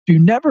you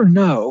never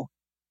know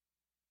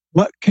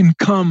what can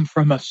come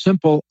from a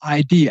simple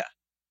idea.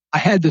 I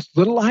had this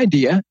little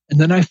idea, and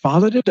then I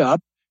followed it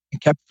up and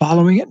kept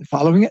following it and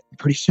following it. And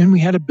pretty soon we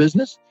had a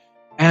business,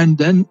 and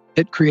then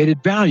it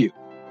created value.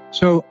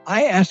 So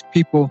I ask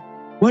people,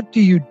 what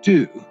do you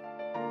do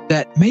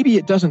that maybe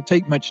it doesn't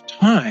take much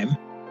time,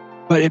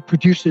 but it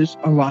produces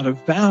a lot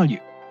of value?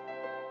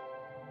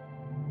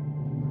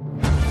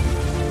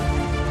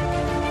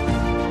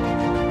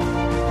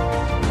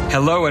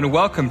 Hello and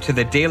welcome to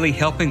the Daily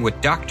Helping with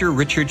Dr.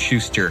 Richard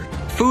Schuster.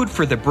 Food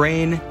for the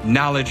brain,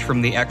 knowledge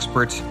from the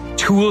experts,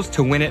 tools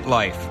to win at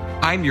life.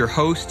 I'm your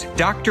host,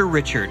 Dr.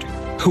 Richard.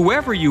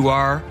 Whoever you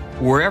are,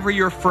 wherever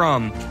you're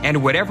from,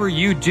 and whatever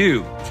you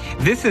do,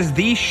 this is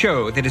the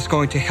show that is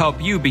going to help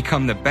you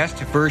become the best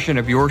version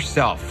of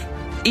yourself.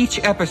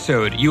 Each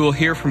episode, you will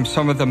hear from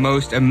some of the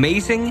most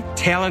amazing,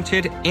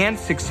 talented, and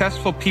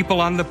successful people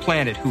on the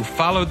planet who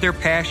followed their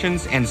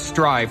passions and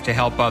strive to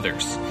help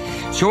others.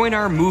 Join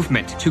our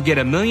movement to get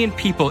 1 million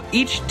people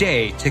each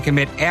day to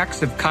commit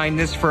acts of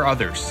kindness for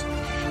others.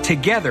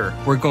 Together,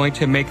 we're going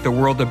to make the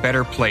world a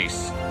better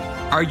place.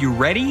 Are you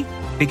ready?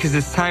 Because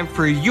it's time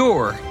for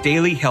your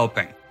Daily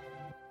Helping.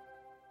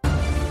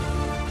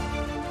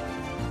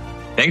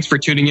 Thanks for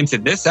tuning into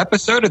this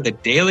episode of the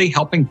Daily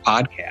Helping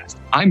Podcast.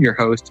 I'm your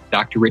host,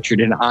 Dr. Richard,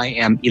 and I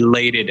am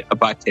elated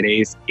about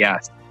today's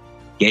guest.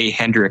 Gay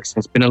Hendricks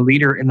has been a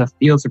leader in the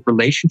fields of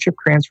relationship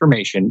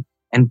transformation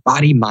and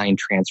body-mind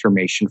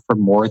transformation for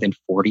more than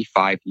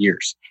 45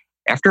 years.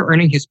 After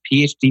earning his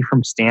PhD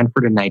from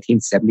Stanford in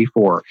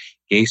 1974,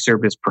 Gay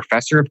served as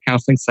professor of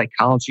counseling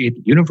psychology at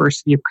the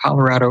University of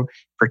Colorado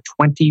for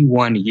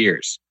 21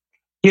 years.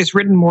 He has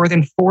written more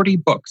than 40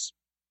 books,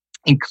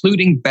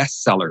 including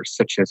bestsellers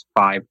such as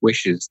 5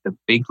 Wishes, The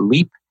Big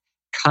Leap,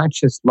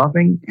 Conscious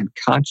Loving, and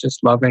Conscious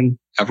Loving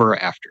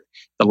Ever After.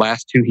 The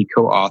last 2 he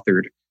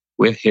co-authored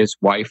with his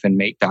wife and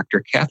mate,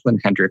 Dr. Kathleen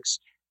Hendricks,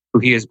 who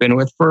he has been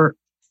with for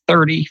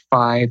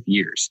 35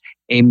 years,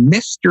 a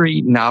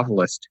mystery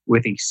novelist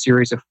with a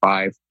series of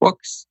 5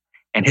 books.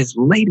 And his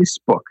latest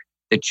book,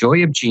 The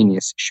Joy of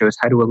Genius, shows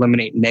how to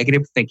eliminate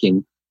negative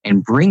thinking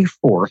and bring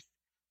forth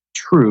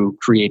true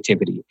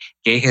creativity.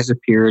 Gay has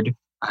appeared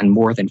on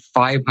more than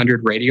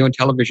 500 radio and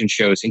television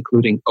shows,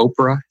 including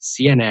Oprah,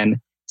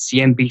 CNN,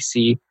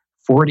 CNBC,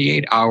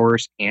 48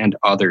 Hours, and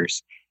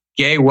others.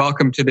 Gay,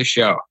 welcome to the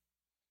show.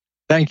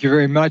 Thank you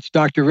very much,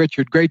 Dr.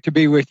 Richard. Great to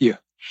be with you.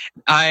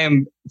 I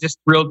am just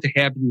thrilled to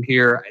have you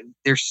here.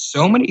 There's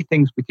so many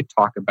things we could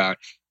talk about,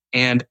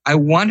 and I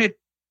wanted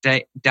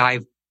to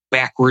dive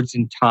backwards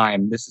in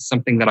time. This is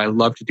something that I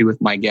love to do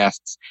with my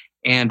guests,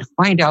 and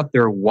find out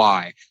their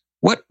why.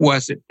 What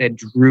was it that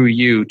drew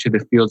you to the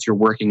fields you're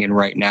working in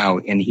right now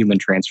in human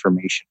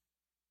transformation?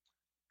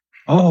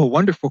 Oh,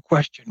 wonderful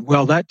question.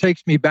 Well, that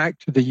takes me back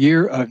to the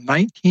year of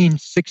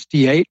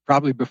 1968,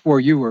 probably before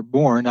you were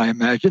born, I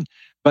imagine.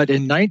 But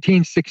in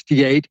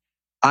 1968,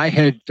 I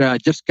had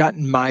just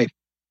gotten my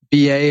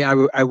BA.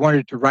 I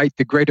wanted to write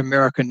the great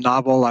American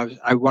novel.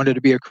 I wanted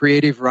to be a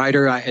creative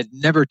writer. I had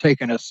never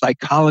taken a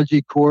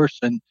psychology course,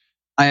 and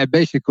I had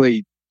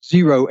basically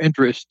zero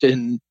interest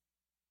in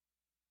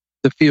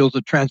the fields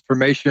of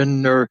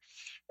transformation or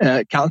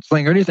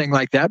counseling or anything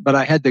like that. But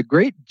I had the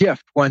great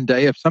gift one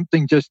day of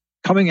something just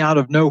coming out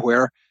of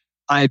nowhere.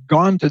 I had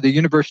gone to the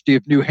University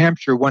of New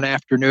Hampshire one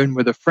afternoon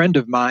with a friend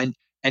of mine,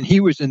 and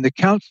he was in the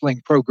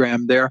counseling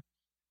program there.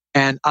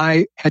 And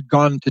I had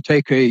gone to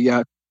take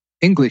a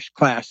English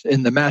class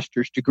in the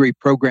master's degree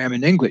program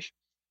in English.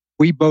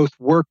 We both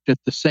worked at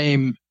the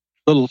same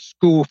little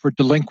school for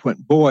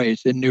delinquent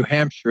boys in New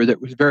Hampshire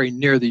that was very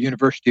near the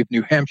University of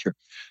New Hampshire.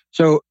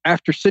 So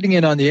after sitting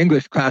in on the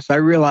English class, I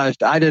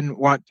realized I didn't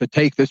want to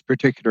take this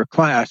particular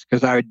class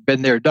because I had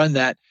been there, done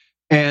that.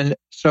 And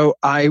so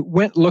I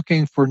went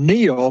looking for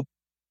Neil,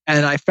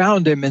 and I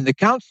found him in the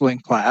counseling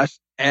class,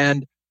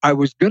 and I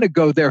was going to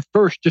go there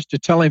first just to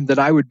tell him that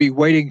I would be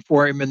waiting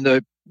for him in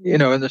the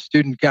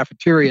student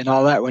cafeteria and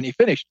all that when he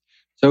finished,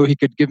 so he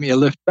could give me a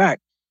lift back.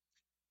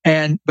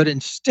 But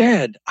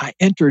instead, I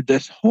entered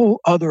this whole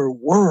other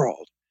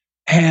world,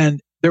 and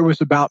there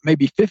was about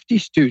maybe 50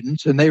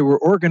 students, and they were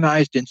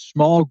organized in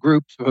small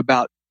groups of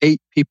about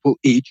 8 people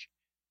each.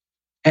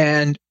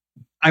 And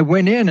I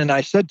went in and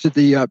I said to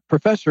the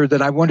professor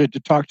that I wanted to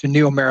talk to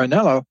Neil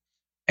Marinello,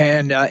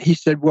 and he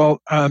said,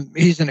 well,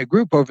 he's in a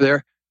group over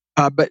there.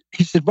 But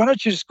he said, why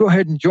don't you just go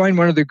ahead and join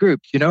one of the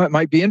groups? You know, it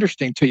might be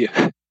interesting to you.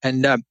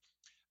 And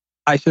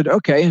I said,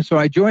 okay. And so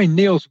I joined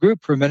Neil's group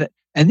for a minute.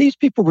 And these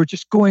people were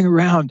just going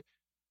around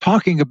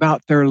talking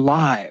about their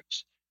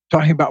lives,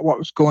 talking about what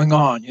was going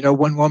on. You know,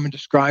 one woman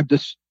described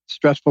this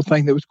stressful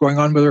thing that was going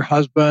on with her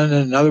husband,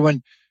 and another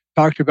one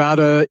talked about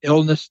a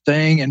illness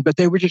thing. But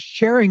they were just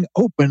sharing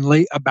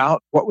openly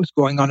about what was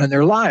going on in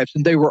their lives.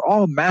 And they were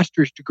all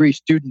master's degree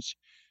students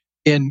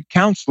in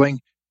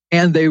counseling.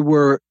 And they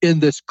were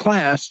in this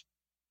class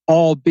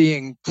all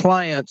being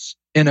clients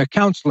in a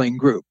counseling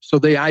group. So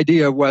the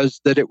idea was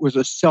that it was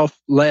a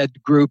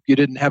self-led group. You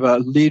didn't have a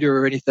leader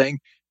or anything.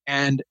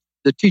 And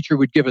the teacher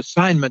would give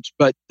assignments,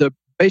 but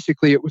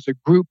basically it was a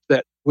group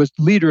that was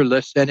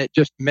leaderless, and it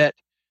just met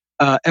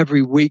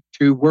every week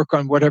to work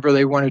on whatever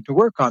they wanted to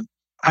work on.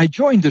 I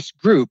joined this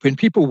group and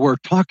people were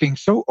talking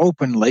so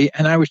openly,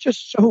 and I was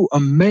just so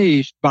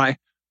amazed by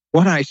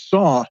what I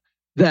saw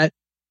that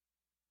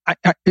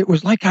it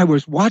was like I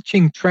was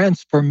watching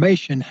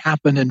transformation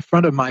happen in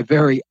front of my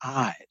very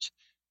eyes.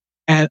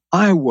 And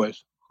I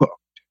was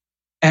hooked.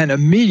 And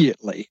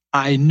immediately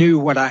I knew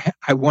what I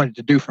wanted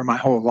to do for my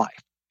whole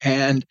life.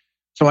 And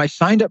so I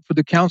signed up for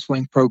the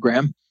counseling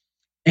program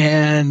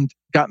and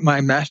got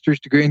my master's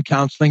degree in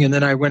counseling. And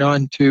then I went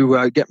on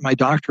to get my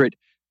doctorate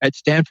at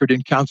Stanford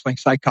in counseling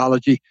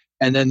psychology,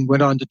 and then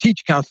went on to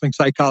teach counseling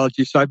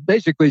psychology. So I've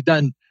basically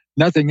done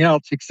nothing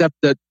else except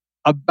that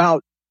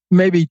about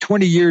maybe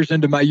 20 years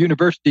into my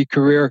university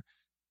career,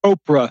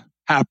 Oprah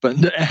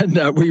happened.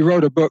 And we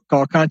wrote a book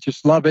called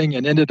Conscious Loving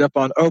and ended up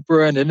on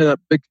Oprah and ended up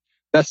big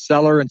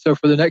bestseller. And so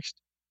for the next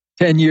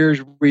 10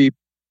 years, we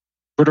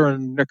put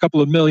on a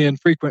couple of million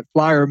frequent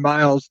flyer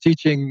miles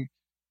teaching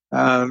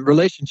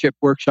relationship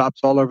workshops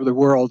all over the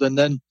world. And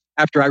then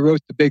after I wrote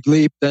The Big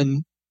Leap,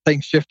 then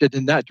things shifted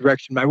in that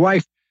direction. My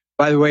wife,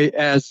 by the way,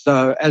 as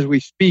we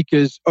speak,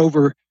 is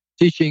over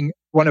teaching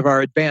one of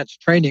our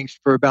advanced trainings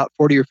for about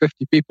 40 or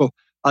 50 people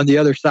on the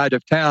other side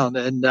of town.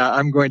 And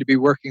I'm going to be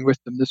working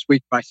with them this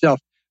week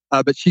myself.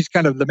 But she's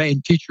kind of the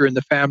main teacher in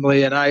the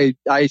family, and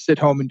I sit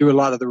home and do a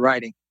lot of the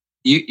writing.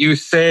 You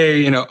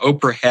say,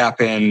 Oprah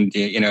happened,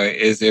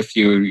 as if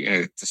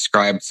you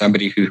described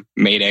somebody who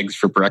made eggs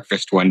for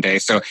breakfast one day.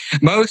 So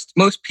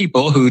most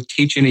people who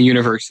teach in a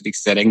university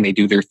setting, they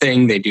do their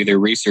thing, they do their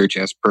research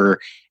as per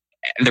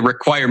the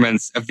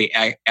requirements of the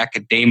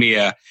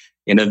academia,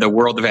 the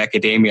world of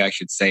academia, I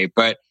should say.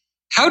 But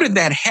how did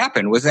that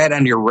happen? Was that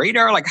on your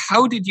radar? Like,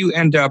 how did you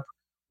end up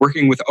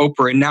working with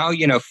Oprah? And now,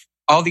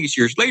 all these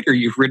years later,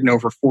 you've written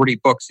over 40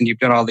 books and you've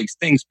done all these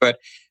things, but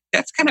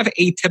that's kind of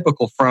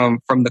atypical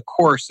from the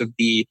course of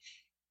the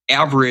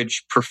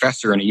average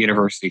professor in a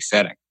university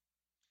setting.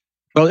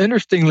 Well,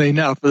 interestingly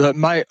enough,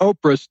 my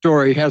Oprah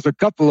story has a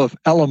couple of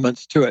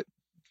elements to it.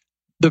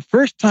 The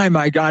first time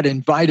I got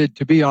invited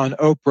to be on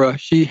Oprah,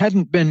 she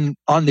hadn't been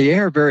on the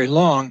air very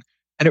long,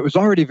 and it was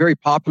already very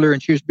popular,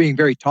 and she was being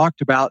very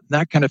talked about and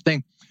that kind of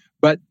thing.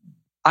 But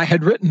I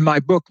had written my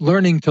book,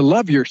 Learning to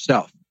Love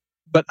Yourself.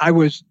 But I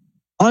was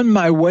on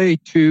my way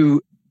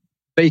to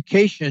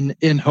vacation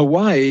in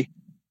Hawaii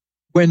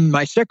when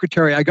my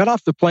secretary, I got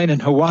off the plane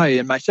in Hawaii,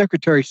 and my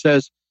secretary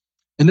says,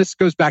 and this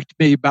goes back to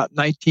me about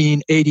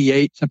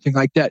 1988, something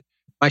like that.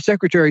 My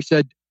secretary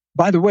said,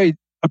 by the way,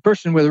 a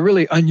person with a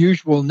really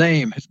unusual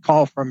name has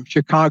called from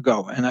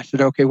Chicago. And I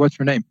said, okay, what's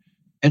her name?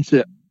 And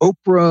said,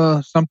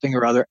 Oprah something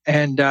or other.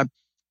 And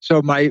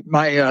so my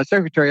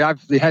secretary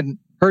obviously hadn't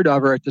heard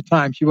of her at the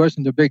time. She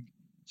wasn't a big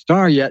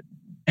star yet.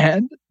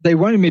 And they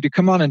wanted me to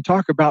come on and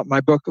talk about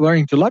my book,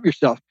 Learning to Love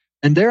Yourself.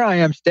 And there I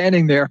am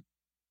standing there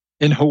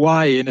in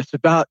Hawaii, and it's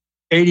about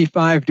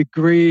 85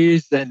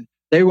 degrees, and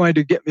they wanted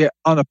to get me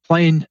on a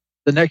plane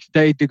the next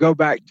day to go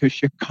back to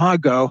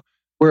Chicago,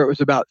 where it was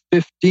about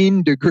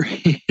 15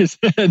 degrees.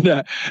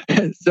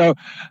 and so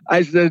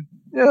I said,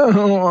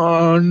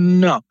 oh,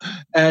 no.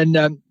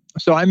 And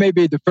so I may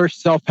be the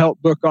first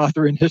self-help book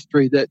author in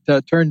history that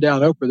turned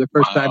down Oprah the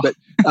first time.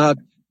 But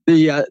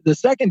the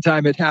second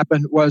time it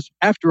happened was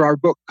after our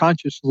book,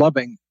 Conscious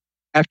Loving,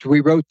 after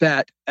we wrote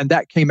that, and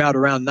that came out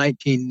around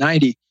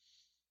 1990.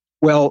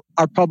 Well,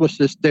 our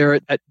publicist there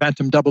at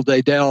Bantam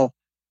Doubleday Dell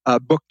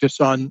booked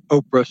us on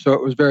Oprah, so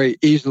it was very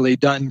easily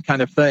done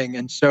kind of thing.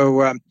 And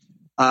so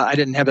I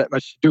didn't have that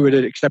much to do with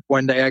it, except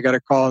one day I got a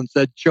call and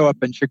said, show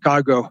up in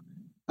Chicago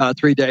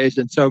 3 days.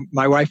 And so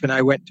my wife and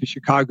I went to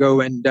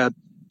Chicago and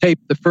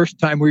taped the first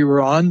time we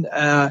were on,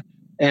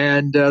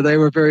 and they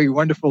were very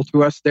wonderful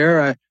to us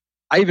there.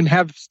 I even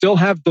still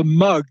have the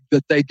mug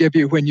that they give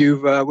you when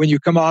you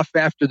come off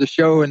after the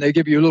show, and they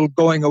give you a little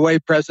going away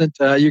present.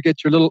 You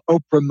get your little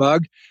Oprah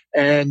mug,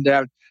 and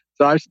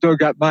so I still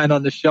got mine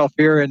on the shelf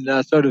here,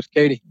 and so does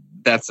Katie.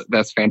 That's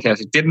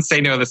fantastic. Didn't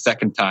say no the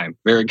second time.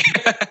 Very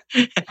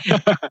good.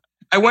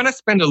 I want to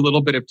spend a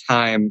little bit of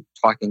time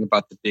talking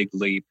about The Big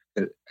Leap.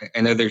 I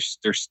know there's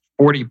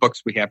 40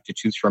 books we have to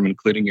choose from,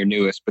 including your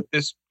newest, but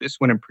this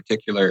one in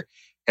particular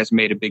has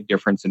made a big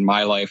difference in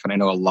my life, and I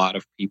know a lot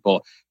of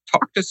people.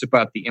 Talk to us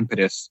about the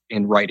impetus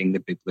in writing The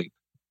Big Leap.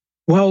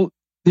 Well,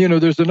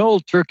 there's an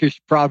old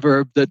Turkish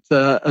proverb that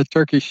a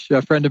Turkish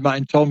friend of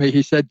mine told me.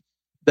 He said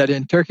that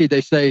in Turkey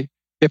they say,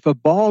 if a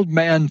bald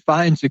man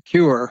finds a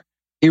cure,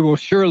 he will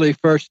surely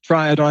first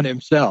try it on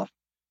himself.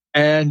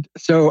 And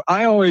so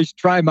I always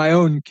try my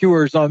own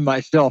cures on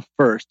myself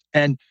first.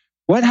 And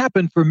what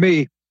happened for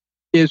me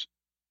is,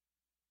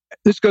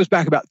 this goes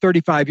back about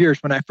 35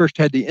 years when I first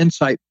had the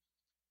insight,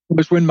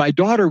 was when my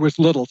daughter was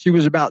little. She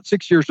was about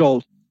 6 years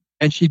old,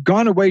 and she'd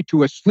gone away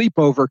to a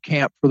sleepover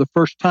camp for the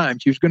first time.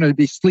 She was going to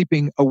be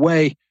sleeping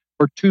away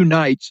for 2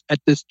 nights at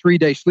this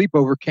 3-day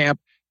sleepover camp.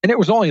 And it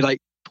was only like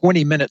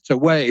 20 minutes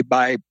away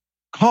by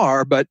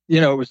car, but,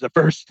 it was the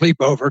first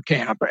sleepover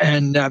camp.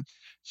 And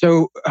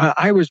so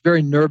I was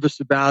very nervous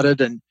about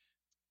it. And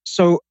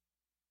so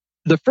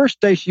the first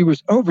day she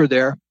was over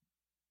there,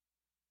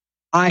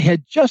 I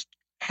had just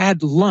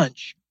had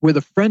lunch with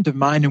a friend of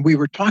mine, and we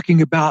were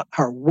talking about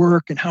our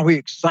work and how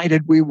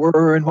excited we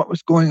were and what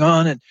was going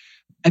on.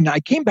 And I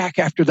came back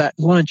after that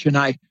lunch, and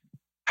I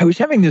was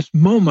having this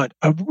moment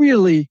of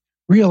really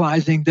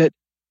realizing that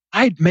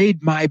I'd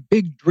made my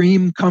big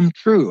dream come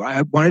true.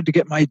 I wanted to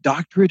get my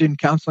doctorate in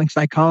counseling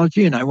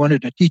psychology, and I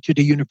wanted to teach at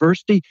a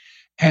university.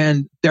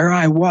 And there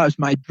I was,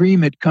 my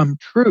dream had come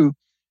true.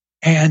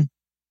 And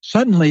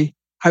suddenly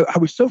I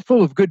was so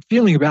full of good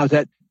feeling about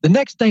that. The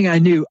next thing I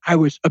knew, I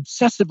was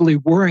obsessively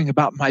worrying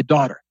about my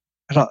daughter.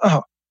 I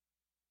thought,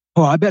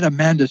 I bet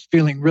Amanda's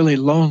feeling really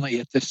lonely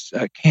at this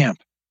camp.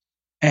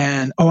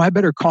 And, I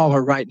better call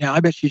her right now.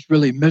 I bet she's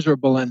really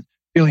miserable and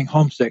feeling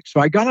homesick. So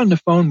I got on the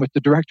phone with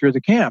the director of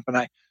the camp,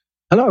 and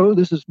hello,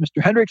 this is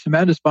Mr. Hendricks,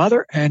 Amanda's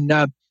father. And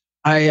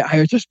I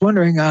was just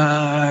wondering,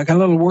 I got a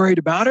little worried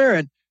about her,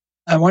 and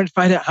I wanted to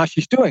find out how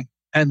she's doing.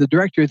 And the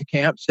director of the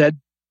camp said,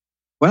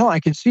 well,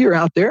 I can see her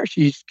out there.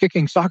 She's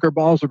kicking soccer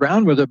balls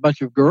around with a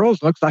bunch of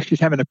girls. Looks like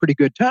she's having a pretty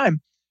good time.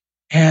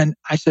 And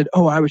I said,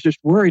 I was just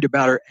worried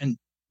about her. And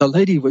the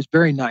lady was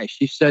very nice.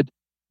 She said,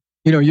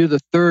 you're the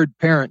third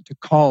parent to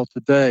call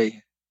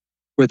today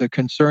with a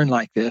concern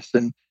like this.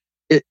 And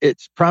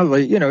it's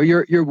probably,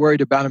 you're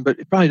worried about him, but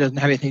it probably doesn't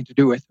have anything to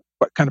do with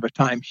what kind of a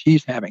time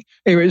she's having.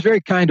 Anyway, it was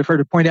very kind of her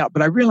to point out,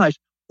 but I realized,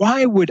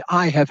 why would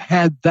I have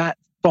had that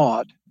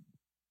thought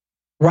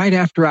right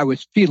after I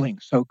was feeling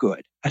so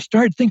good? I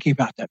started thinking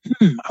about that.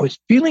 I was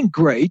feeling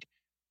great.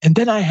 And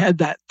then I had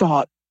that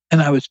thought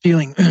and I was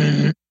feeling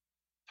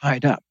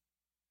tied up.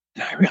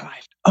 And I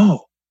realized,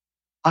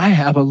 I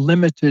have a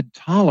limited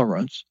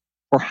tolerance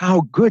for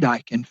how good I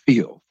can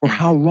feel, for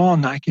how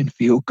long I can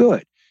feel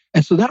good.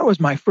 And so that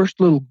was my first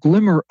little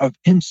glimmer of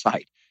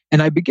insight.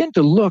 And I began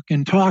to look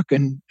and talk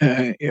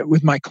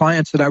with my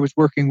clients that I was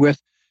working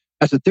with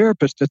as a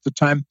therapist at the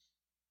time.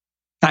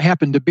 I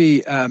happened to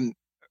be,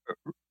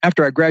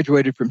 after I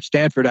graduated from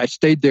Stanford, I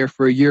stayed there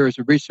for a year as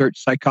a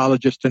research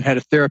psychologist and had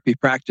a therapy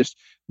practice.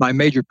 My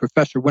major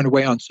professor went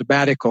away on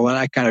sabbatical, and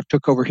I kind of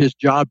took over his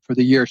job for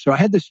the year. So I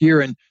had this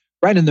year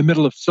right in the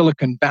middle of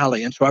Silicon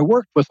Valley. And so I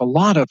worked with a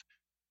lot of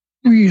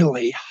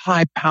really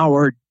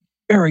high-powered,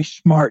 very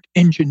smart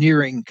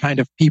engineering kind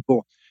of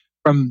people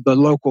from the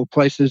local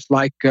places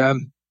like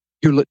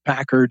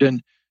Hewlett-Packard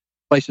and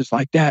places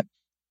like that.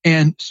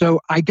 And so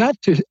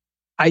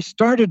I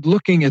started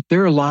looking at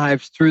their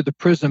lives through the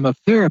prism of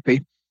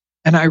therapy,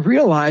 and I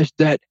realized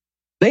that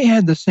they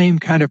had the same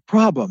kind of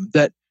problem,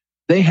 that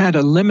they had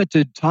a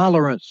limited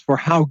tolerance for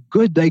how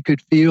good they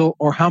could feel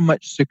or how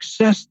much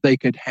success they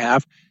could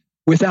have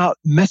without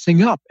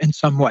messing up in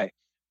some way.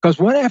 Because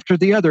one after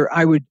the other,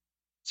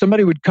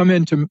 somebody would come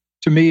in to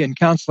me in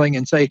counseling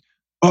and say,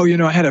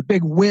 I had a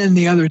big win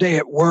the other day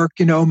at work,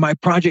 my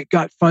project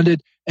got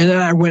funded, and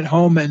then I went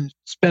home and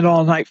spent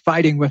all night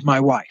fighting with my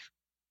wife.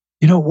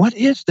 What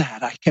is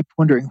that? I kept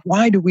wondering,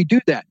 why do we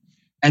do that?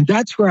 And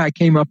that's where I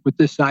came up with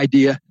this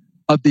idea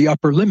of the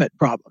upper limit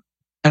problem.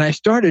 And I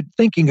started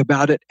thinking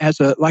about it as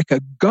like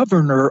a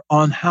governor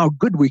on how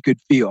good we could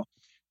feel.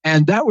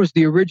 And that was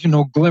the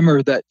original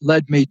glimmer that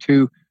led me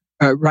to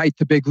write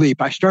The Big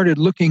Leap. I started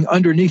looking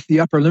underneath the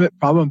upper limit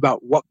problem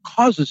about what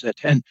causes it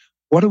and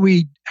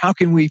how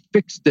can we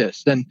fix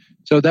this? And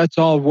so that's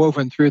all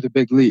woven through The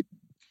Big Leap.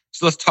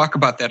 So let's talk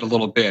about that a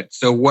little bit.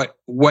 So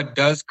what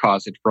does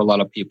cause it for a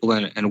lot of people,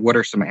 and what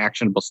are some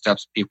actionable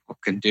steps people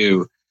can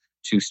do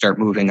to start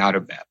moving out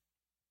of that?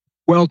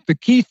 Well, the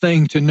key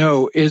thing to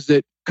know is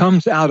it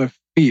comes out of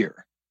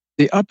fear.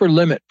 The upper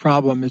limit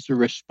problem is a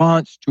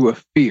response to a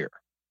fear.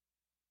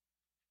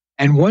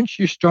 And once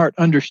you start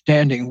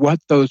understanding what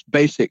those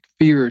basic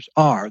fears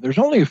are, there's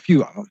only a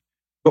few of them,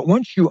 but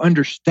once you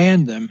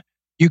understand them,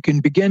 you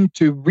can begin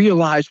to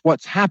realize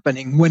what's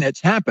happening when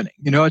it's happening.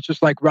 It's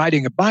just like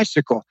riding a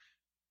bicycle.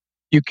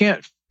 You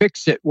can't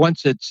fix it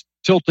once it's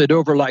tilted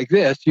over like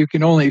this. You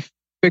can only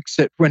fix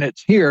it when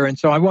it's here. And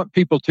so I want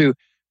people to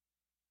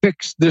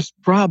fix this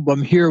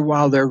problem here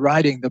while they're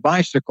riding the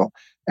bicycle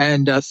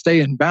and stay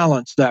in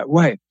balance that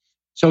way.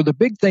 So the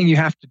big thing you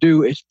have to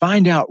do is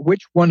find out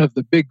which one of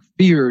the big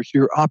fears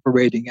you're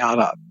operating out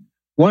of.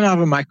 One of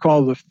them I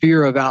call the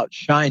fear of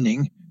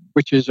outshining,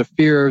 which is a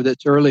fear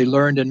that's early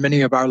learned in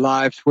many of our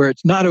lives, where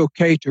it's not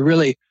okay to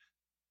really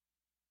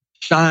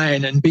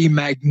shine and be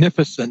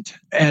magnificent.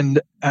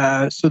 And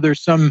so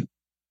there's some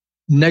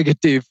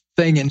negative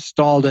thing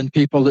installed in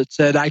people that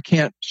said, I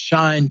can't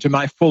shine to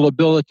my full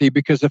ability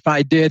because if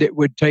I did, it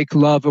would take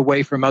love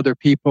away from other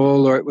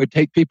people, or it would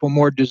take people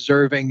more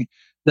deserving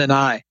than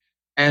I.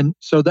 And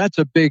so that's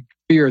a big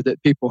fear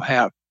that people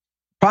have.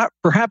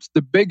 Perhaps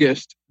the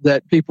biggest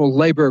that people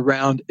labor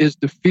around is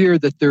the fear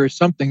that there is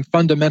something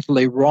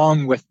fundamentally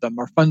wrong with them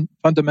or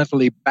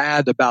fundamentally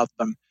bad about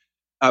them.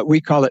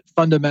 We call it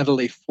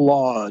fundamentally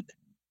flawed,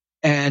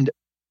 and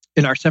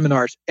in our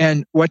seminars.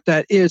 And what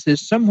that is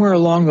somewhere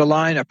along the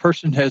line, a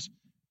person has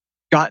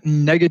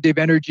gotten negative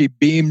energy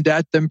beamed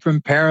at them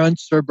from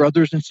parents or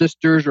brothers and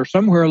sisters or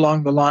somewhere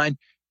along the line,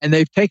 and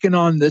they've taken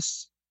on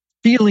this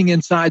feeling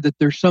inside that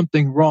there's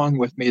something wrong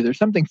with me. There's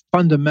something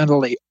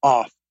fundamentally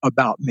off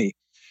about me.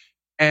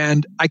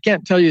 And I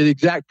can't tell you the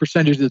exact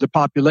percentage of the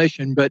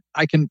population, but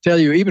I can tell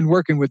you, even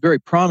working with very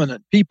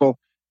prominent people,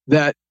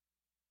 that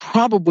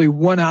probably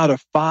 1 out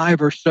of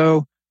 5 or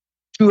so,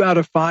 2 out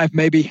of 5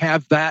 maybe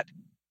have that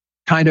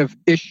kind of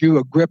issue,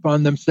 a grip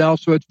on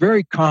themselves. So it's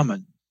very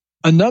common.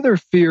 Another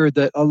fear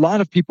that a lot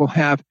of people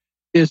have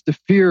is the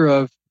fear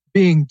of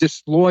being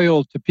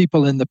disloyal to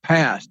people in the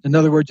past. In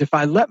other words, if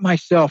I let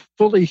myself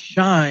fully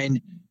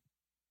shine,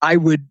 I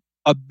would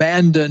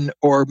abandon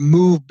or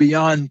move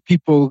beyond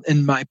people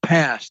in my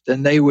past,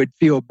 and they would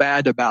feel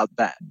bad about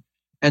that.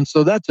 And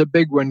so that's a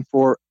big one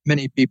for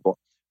many people.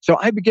 So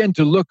I began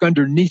to look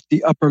underneath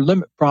the upper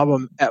limit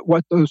problem at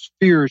what those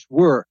fears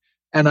were.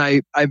 And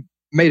I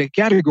made a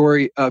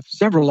category of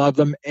several of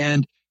them.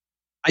 And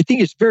I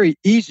think it's very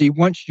easy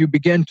once you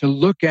begin to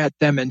look at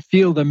them and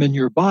feel them in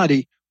your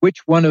body, which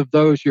one of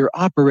those you're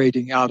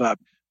operating out of.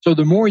 So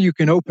the more you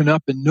can open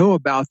up and know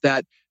about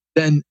that,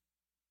 then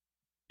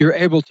you're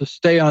able to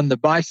stay on the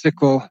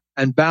bicycle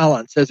and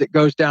balance as it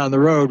goes down the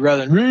road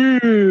rather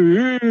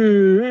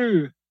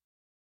than.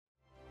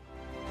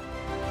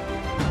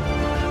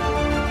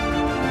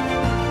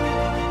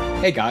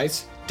 Hey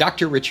guys,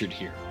 Dr. Richard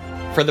here.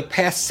 For the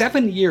past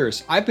 7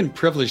 years, I've been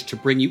privileged to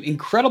bring you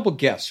incredible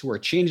guests who are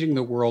changing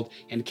the world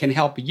and can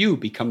help you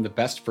become the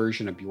best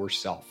version of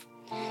yourself.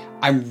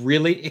 I'm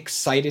really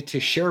excited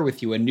to share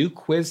with you a new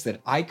quiz that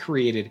I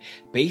created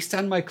based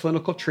on my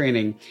clinical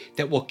training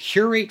that will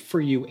curate for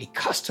you a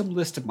custom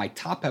list of my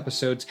top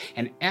episodes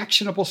and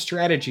actionable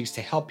strategies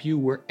to help you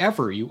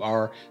wherever you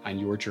are on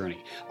your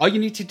journey. All you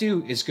need to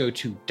do is go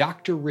to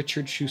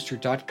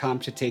drrichardschuster.com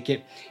to take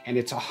it, and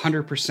it's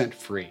 100%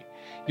 free.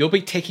 You'll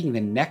be taking the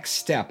next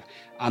step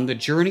on the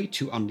journey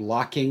to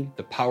unlocking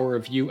the power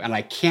of you, and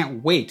I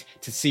can't wait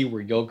to see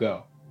where you'll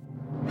go.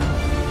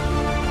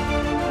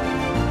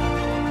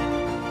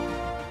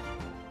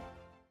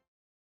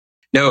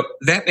 No,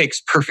 that makes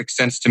perfect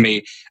sense to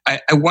me. I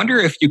wonder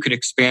if you could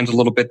expand a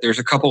little bit. There's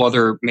a couple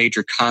other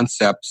major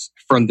concepts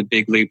from the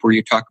Big Leap where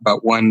you talk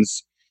about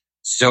one's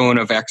zone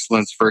of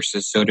excellence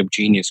versus zone of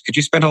genius. Could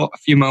you spend a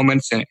few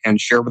moments and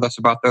share with us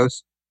about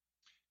those?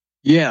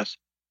 Yes.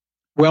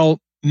 Well,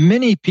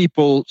 many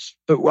people,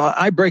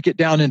 I break it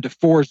down into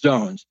 4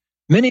 zones.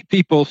 Many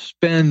people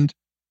spend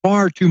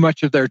far too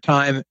much of their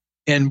time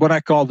in what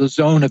I call the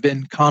zone of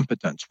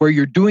incompetence, where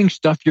you're doing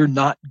stuff you're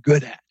not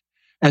good at.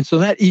 And so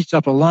that eats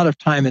up a lot of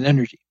time and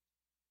energy.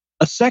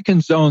 A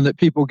second zone that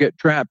people get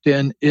trapped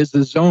in is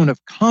the zone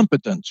of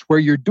competence, where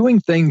you're doing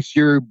things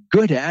you're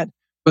good at,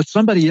 but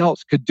somebody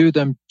else could do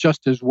them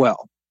just as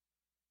well.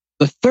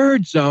 The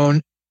third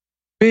zone,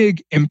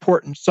 big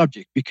important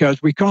subject,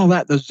 because we call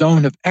that the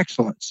zone of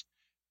excellence.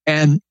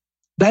 And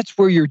that's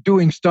where you're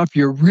doing stuff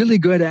you're really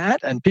good at,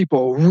 and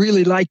people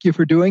really like you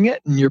for doing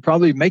it, and you're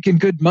probably making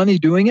good money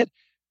doing it.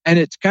 And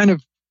it's kind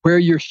of where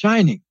you're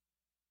shining.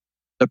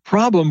 The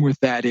problem with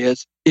that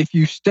is if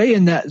you stay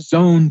in that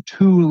zone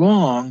too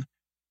long,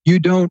 you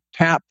don't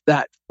tap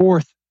that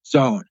fourth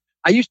zone.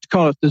 I used to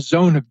call it the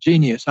zone of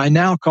genius. I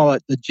now call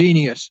it the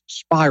genius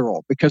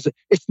spiral, because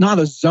it's not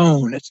a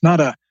zone. It's not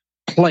a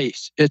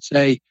place. It's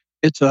a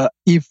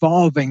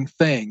evolving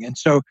thing. And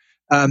so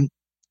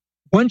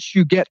once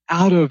you get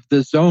out of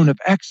the zone of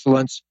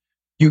excellence,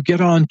 you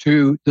get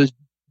onto the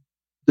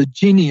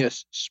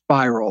genius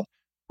spiral,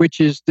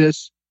 which is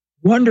this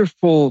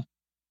wonderful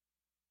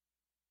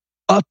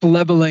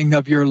up-leveling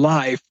of your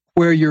life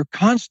where you're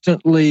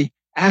constantly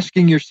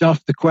asking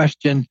yourself the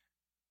question,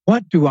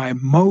 what do I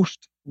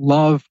most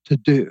love to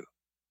do?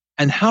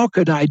 And how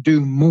could I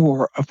do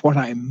more of what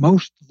I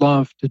most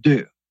love to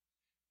do?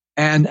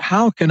 And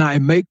how can I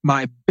make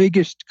my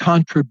biggest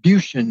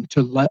contribution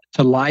to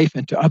life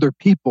and to other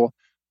people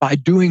by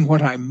doing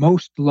what I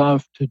most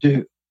love to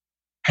do?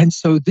 And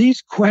so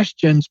these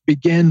questions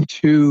begin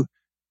to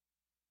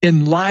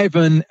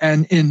enliven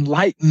and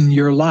enlighten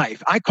your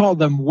life. I call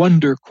them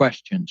wonder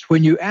questions.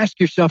 When you ask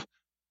yourself,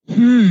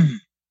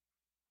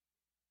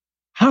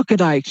 how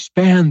could I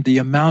expand the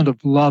amount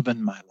of love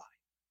in my life?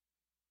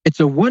 It's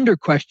a wonder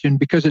question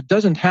because it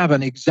doesn't have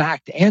an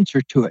exact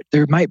answer to it.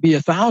 There might be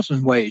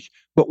 1,000 ways,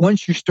 but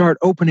once you start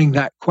opening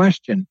that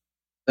question,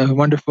 the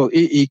wonderful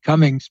E.E.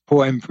 Cummings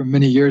poem from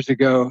many years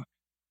ago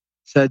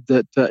said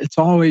that it's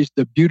always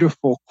the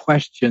beautiful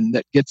question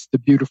that gets the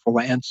beautiful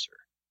answer.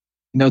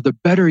 You know, the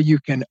better you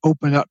can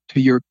open up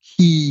to your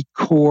key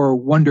core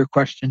wonder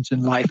questions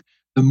in life,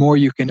 the more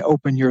you can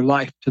open your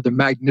life to the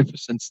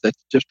magnificence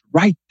that's just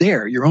right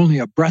there. You're only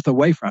a breath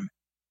away from it.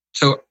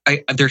 So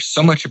there's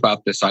so much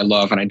about this I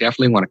love, and I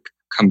definitely want to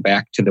come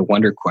back to the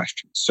wonder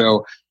questions.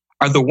 So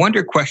are the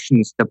wonder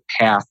questions the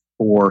path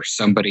for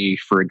somebody,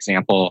 for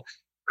example,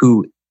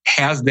 who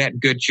has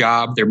that good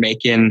job, they're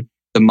making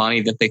the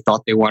money that they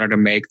thought they wanted to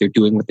make, they're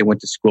doing what they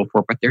went to school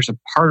for, but there's a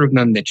part of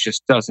them that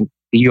just doesn't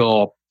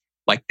feel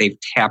like they've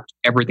tapped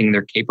everything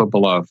they're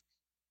capable of.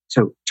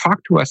 So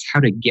talk to us how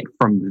to get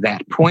from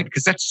that point,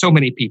 because that's so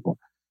many people.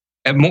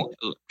 And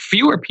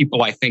fewer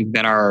people, I think,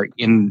 that are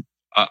in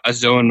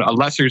a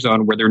lesser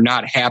zone where they're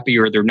not happy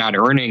or they're not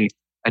earning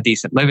a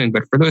decent living.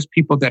 But for those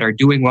people that are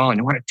doing well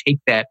and want to take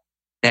that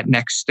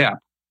next step,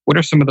 What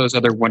are some of those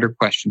other wonder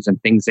questions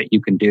and things that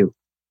you can do?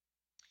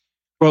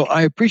 Well,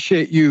 I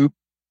appreciate you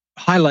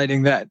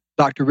highlighting that,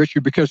 Dr.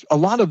 Richard, because a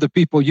lot of the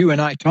people you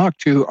and I talk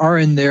to are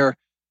in their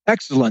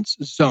excellence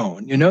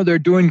zone. They're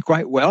doing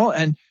quite well,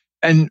 and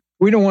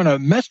we don't want to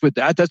mess with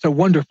that. That's a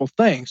wonderful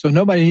thing. So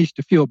nobody needs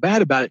to feel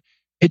bad about it.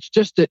 It's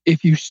just that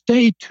if you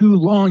stay too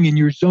long in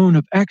your zone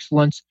of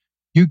excellence,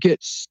 you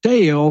get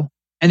stale.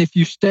 And if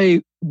you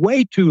stay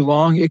way too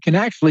long, it can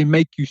actually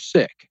make you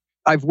sick.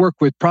 I've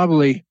worked with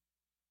probably,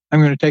 I'm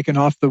going to take an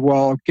off the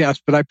wall guess,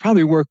 but I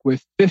probably work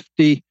with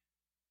 50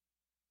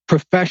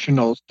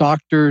 professionals,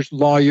 doctors,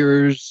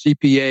 lawyers,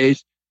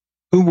 CPAs,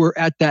 who were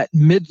at that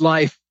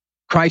midlife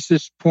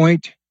crisis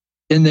point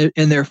in their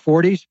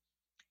 40s.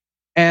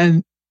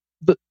 And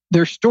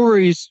their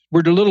stories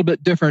were a little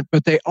bit different,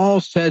 but they all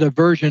said a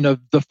version of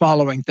the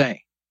following thing.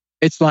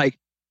 It's like,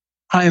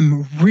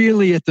 I'm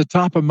really at the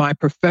top of my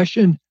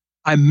profession.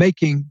 I'm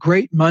making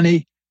great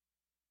money.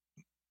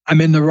 I'm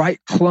in the right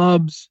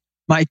clubs.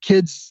 My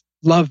kids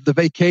love the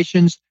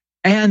vacations.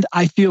 And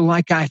I feel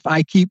like if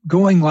I keep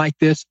going like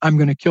this, I'm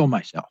going to kill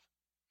myself.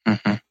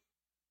 Mm-hmm.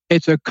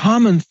 It's a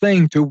common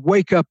thing to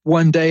wake up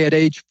one day at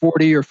age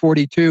 40 or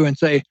 42 and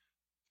say,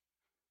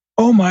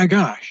 oh my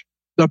gosh,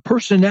 the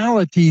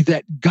personality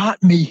that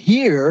got me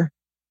here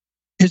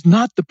is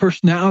not the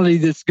personality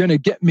that's going to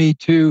get me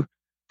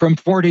from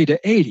 40 to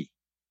 80.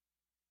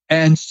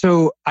 And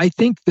so I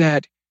think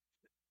that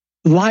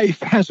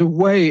life has a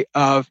way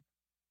of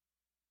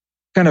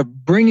kind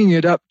of bringing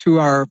it up to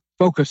our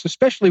focus,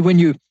 especially when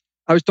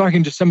I was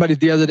talking to somebody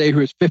the other day who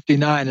was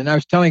 59, and I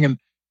was telling him,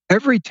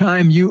 every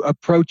time you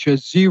approach a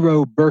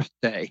 0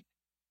 birthday,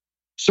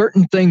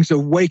 certain things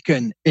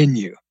awaken in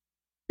you.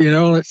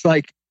 It's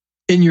like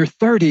in your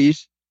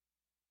 30s,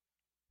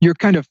 you're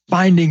kind of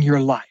finding your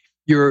life.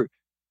 You're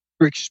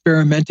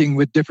experimenting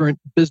with different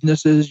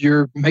businesses.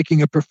 You're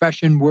making a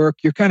profession work.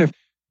 You're kind of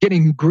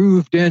getting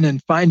grooved in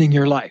and finding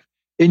your life.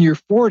 In your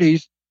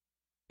 40s,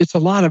 it's a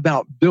lot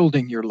about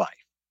building your life.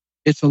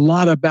 It's a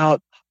lot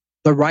about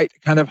the right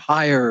kind of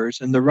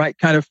hires and the right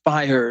kind of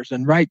fires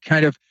and right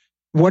kind of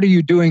what are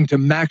you doing to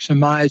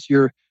maximize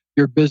your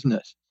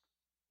business.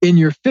 In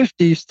your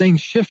 50s,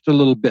 things shift a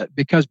little bit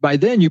because by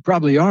then you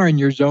probably are in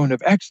your zone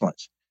of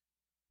excellence.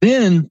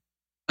 Then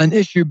an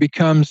issue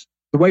becomes,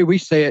 the way we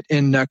say it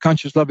in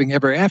Conscious Loving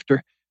Ever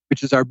After,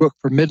 which is our book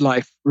for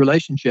midlife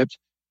relationships,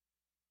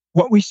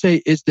 what we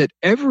say is that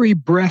every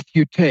breath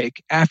you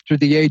take after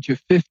the age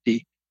of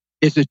 50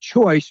 is a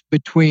choice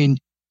between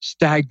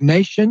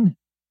stagnation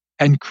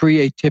and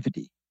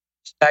creativity.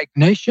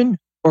 Stagnation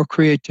or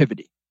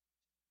creativity.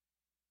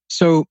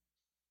 So,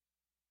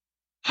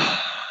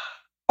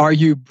 are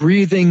you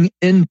breathing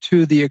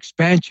into the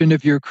expansion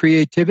of your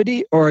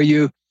creativity, or are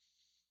you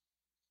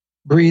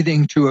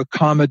breathing to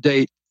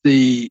accommodate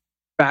the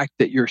fact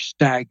that you're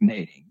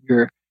stagnating?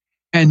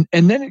 And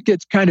then it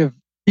gets kind of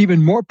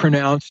even more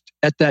pronounced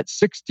at that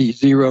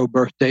 0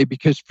 birthday,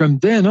 because from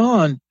then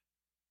on,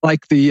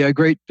 like the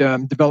great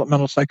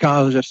developmental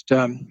psychologist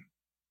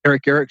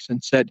Erik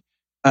Erikson said,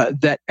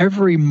 that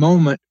every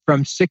moment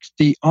from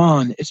 60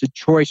 on is a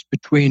choice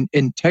between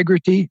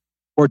integrity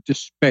or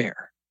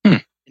despair.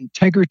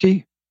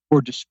 Integrity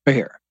or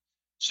despair.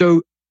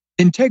 So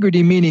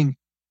integrity meaning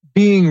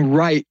being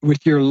right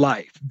with your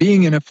life,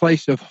 being in a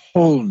place of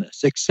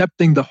wholeness,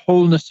 accepting the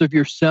wholeness of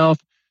yourself,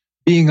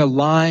 being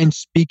aligned,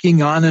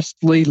 speaking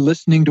honestly,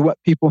 listening to what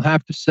people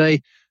have to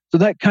say. So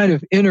that kind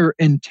of inner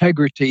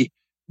integrity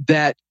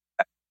that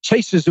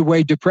chases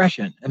away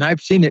depression. And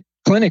I've seen it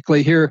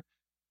clinically here,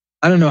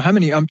 I don't know how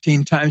many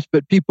umpteen times,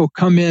 but people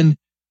come in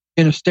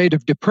a state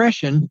of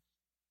depression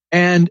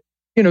and,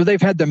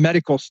 they've had the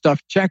medical stuff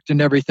checked and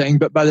everything,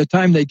 but by the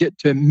time they get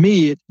to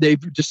me,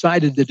 they've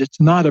decided that it's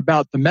not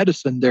about the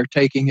medicine they're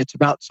taking, it's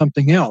about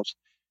something else.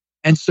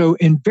 And so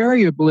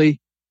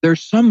invariably,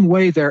 there's some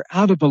way they're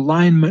out of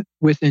alignment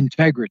with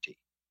integrity.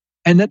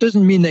 And that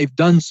doesn't mean they've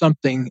done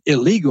something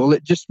illegal.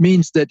 It just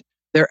means that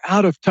they're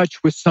out of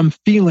touch with some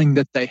feeling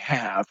that they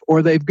have,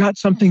 or they've got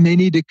something they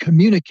need to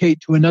communicate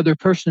to another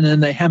person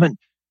and they haven't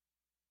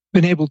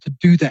been able to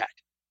do that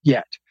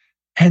yet.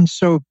 And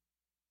so,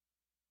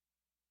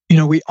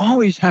 we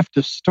always have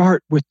to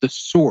start with the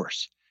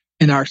source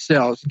in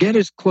ourselves. Get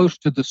as close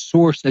to the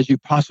source as you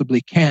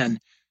possibly can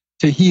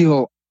to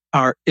heal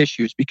our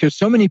issues, because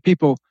so many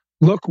people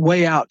look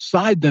way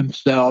outside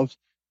themselves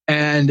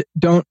and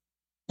don't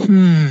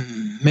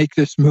make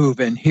this move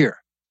in here.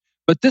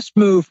 But this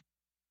move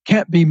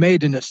can't be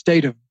made in a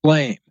state of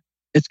blame.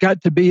 It's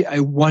got to be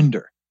a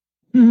wonder.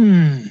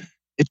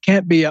 It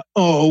can't be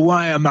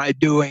why am I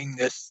doing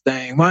this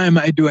thing? Why am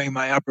I doing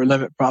my upper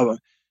limit problem?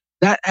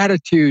 That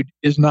attitude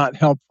is not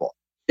helpful.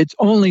 It's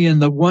only in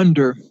the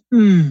wonder.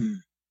 A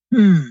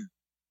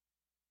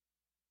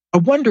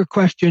wonder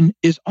question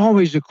is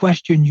always a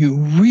question you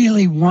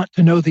really want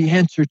to know the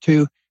answer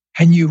to,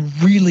 and you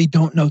really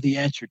don't know the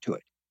answer to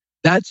it.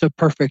 That's a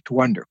perfect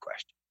wonder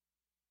question.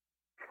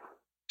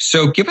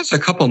 So give us a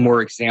couple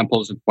more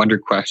examples of wonder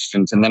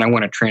questions, and then I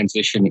want to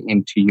transition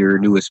into your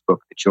newest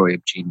book, The Joy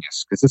of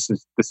Genius, because this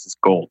is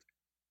gold.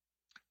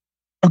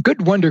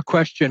 good wonder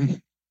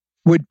question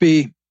would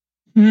be,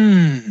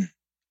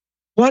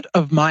 what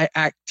of my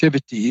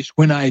activities,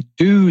 when I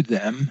do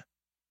them,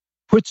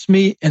 puts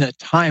me in a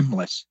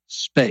timeless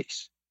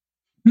space?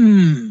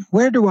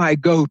 Where do I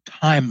go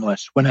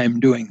timeless when I'm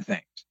doing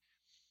things?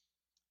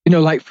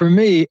 Like for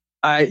me,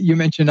 you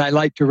mentioned I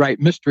like to write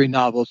mystery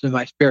novels in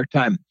my spare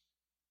time.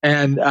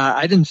 And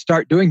I didn't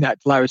start doing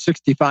that till I was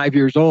 65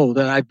 years old.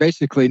 And I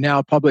basically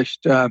now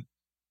published, I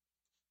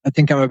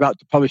think I'm about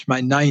to publish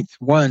my 9th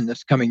one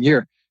this coming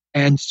year.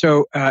 And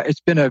so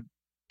it's been a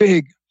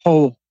big,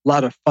 whole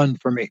lot of fun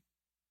for me.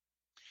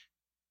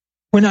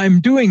 When I'm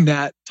doing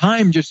that,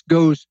 time just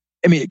goes,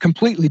 it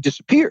completely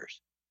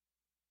disappears.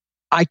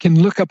 I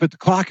can look up at the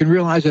clock and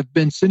realize I've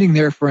been sitting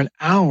there for an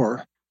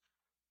hour.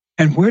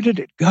 And where did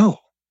it go?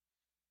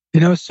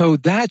 So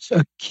that's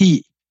a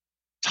key.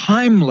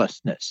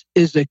 Timelessness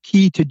is a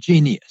key to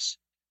genius.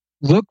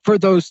 Look for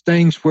those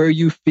things where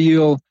you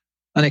feel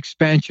an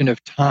expansion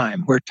of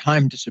time, where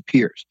time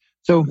disappears.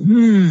 So,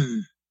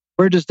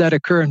 where does that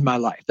occur in my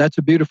life? That's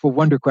a beautiful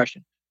wonder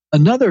question.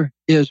 Another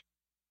is,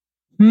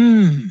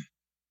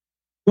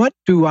 what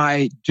do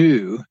I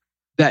do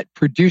that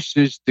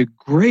produces the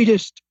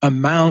greatest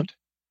amount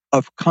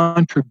of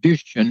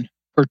contribution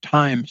per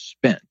time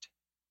spent?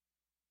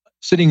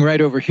 Sitting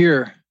right over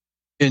here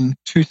in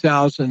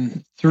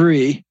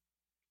 2003,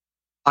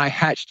 I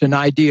hatched an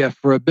idea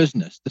for a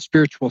business, the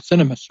Spiritual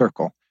Cinema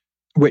Circle,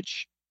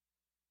 which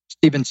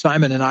Stephen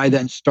Simon and I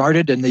then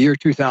started in the year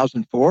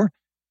 2004.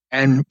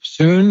 And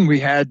soon we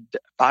had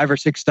 5,000 or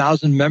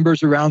 6,000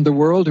 members around the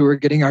world who were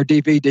getting our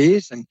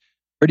DVDs. And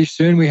pretty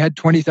soon we had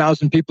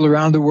 20,000 people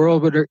around the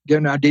world who were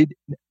getting our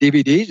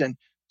DVDs. And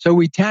so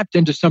we tapped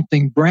into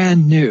something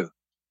brand new.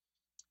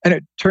 And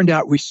it turned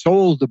out we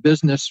sold the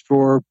business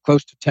for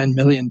close to $10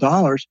 million.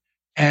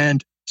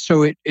 And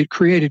so it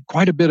created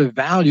quite a bit of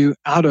value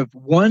out of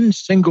one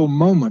single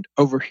moment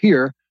over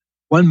here.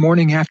 One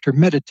morning after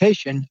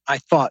meditation, I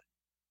thought,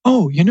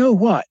 oh, you know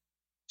what?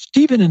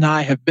 Stephen and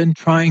I have been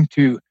trying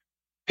to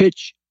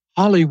pitch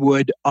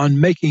Hollywood on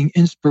making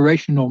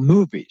inspirational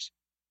movies.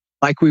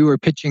 Like we were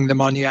pitching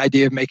them on the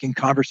idea of making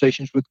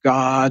Conversations with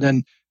God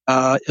and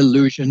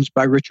Illusions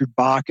by Richard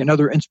Bach and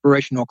other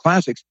inspirational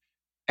classics.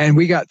 And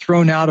we got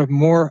thrown out of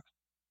more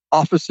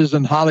offices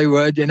in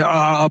Hollywood.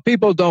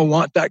 People don't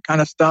want that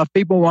kind of stuff.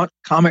 People want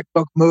comic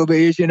book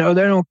movies. They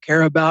don't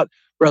care about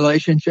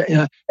relationship.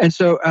 And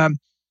so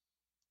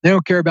they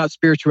don't care about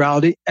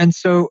spirituality. And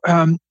so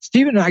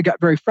Stephen and I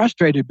got very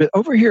frustrated. But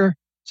over here,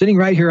 sitting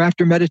right here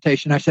after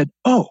meditation, I said,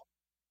 oh,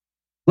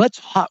 let's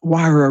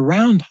hotwire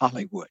around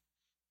Hollywood.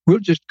 We'll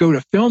just go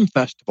to film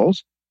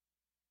festivals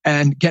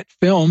and get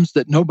films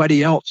that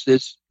nobody else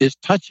is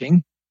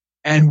touching.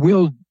 And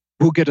we'll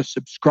get a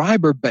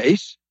subscriber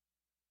base.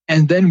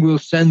 And then we'll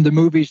send the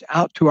movies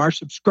out to our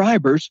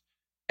subscribers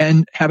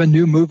and have a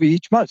new movie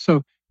each month.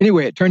 So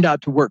anyway, it turned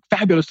out to work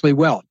fabulously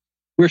well.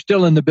 We're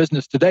still in the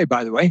business today,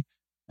 by the way.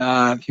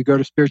 If you go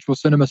to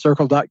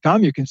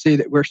spiritualcinemacircle.com, you can see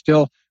that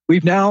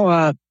we've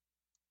now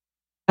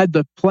had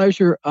the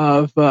pleasure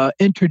of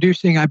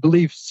introducing, I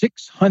believe,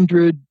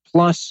 600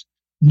 plus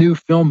new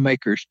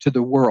filmmakers to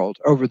the world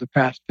over the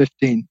past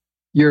 15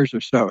 years or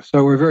so.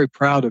 So we're very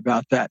proud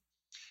about that.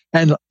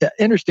 And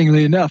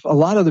interestingly enough, a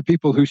lot of the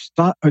people who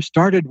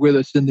started with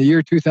us in the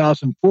year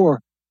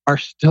 2004 are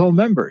still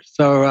members.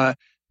 So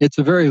it's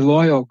a very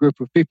loyal group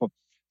of people.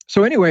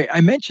 So anyway,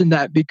 I mentioned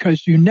that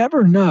because you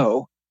never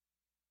know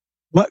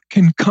what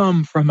can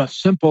come from a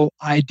simple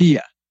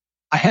idea.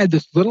 I had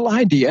this little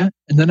idea,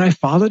 and then I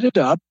followed it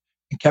up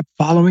and kept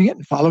following it.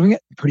 And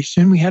pretty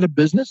soon we had a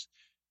business,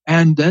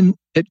 and then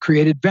it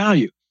created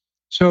value.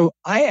 So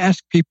I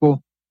ask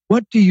people,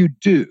 what do you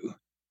do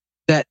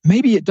that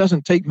maybe it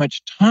doesn't take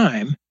much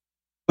time,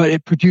 but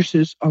it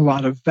produces a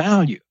lot of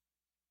value?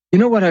 You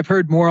know what I've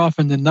heard more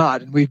often than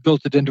not, and we've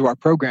built it into our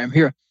program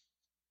here.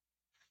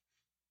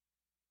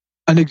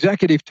 An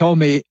executive told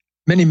me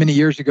many, many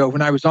years ago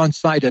when I was on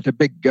site at a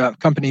big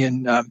company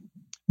in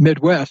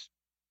Midwest,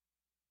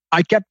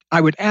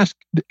 I would ask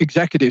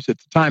executives at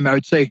the time, I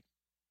would say,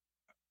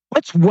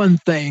 what's one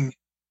thing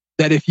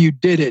that if you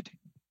did it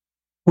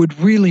would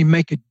really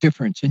make a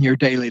difference in your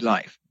daily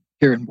life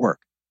here in work?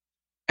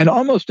 And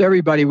almost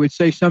everybody would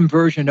say some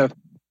version of,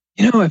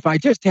 if I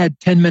just had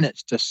 10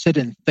 minutes to sit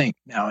and think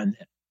now and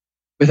then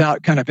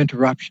without kind of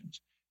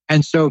interruptions.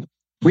 And so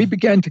we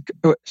began to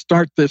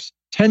start this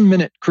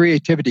 10-minute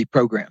creativity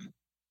program.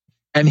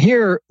 And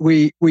here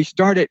we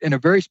start it in a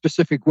very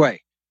specific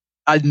way.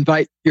 I'd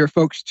invite your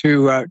folks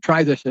to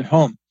try this at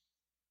home.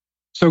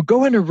 So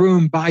go in a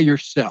room by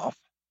yourself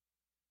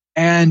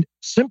and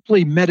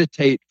simply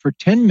meditate for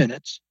 10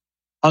 minutes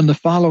on the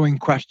following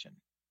question.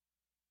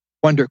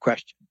 Wonder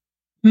question.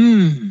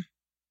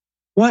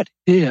 What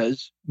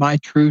is my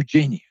true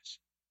genius?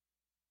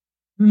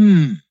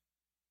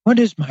 What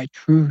is my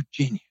true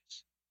genius?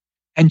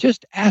 And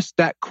just ask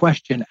that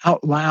question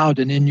out loud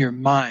and in your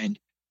mind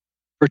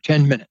for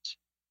 10 minutes.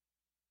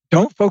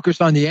 Don't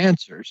focus on the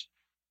answers.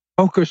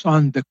 Focus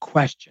on the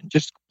question.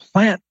 Just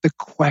plant the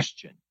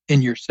question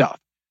in yourself.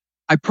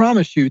 I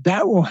promise you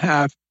that will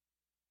have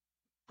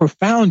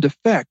profound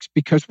effects,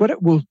 because what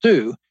it will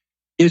do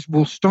is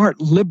we'll start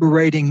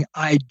liberating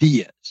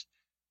ideas.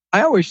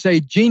 I always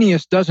say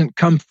genius doesn't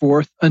come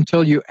forth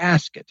until you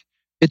ask it.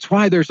 It's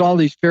why there's all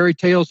these fairy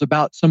tales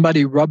about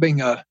somebody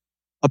rubbing a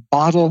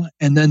bottle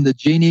and then the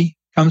genie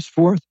comes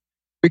forth,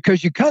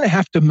 because you kind of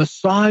have to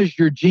massage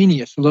your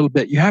genius a little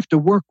bit. You have to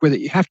work with it.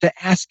 You have to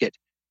ask it.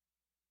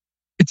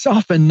 It's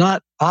often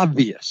not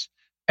obvious.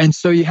 And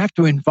so you have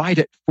to invite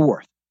it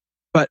forth.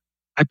 But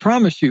I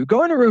promise you,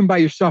 go in a room by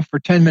yourself for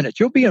 10 minutes.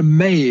 You'll be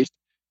amazed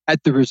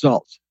at the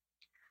results.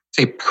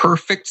 It's a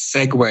perfect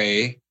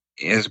segue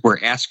as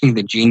we're asking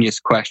the genius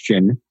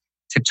question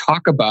to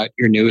talk about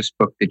your newest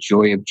book, The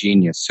Joy of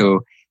Genius.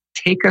 So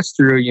take us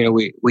through,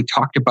 we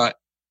talked about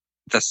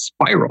the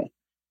spiral,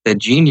 the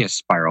genius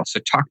spiral. So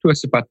talk to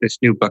us about this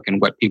new book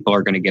and what people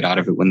are going to get out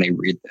of it when they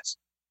read this.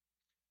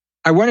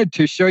 I wanted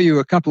to show you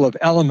a couple of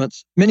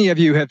elements. Many of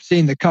you have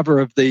seen the cover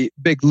of The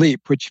Big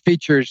Leap, which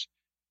features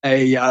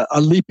a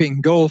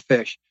leaping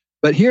goldfish.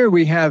 But here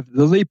we have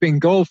the leaping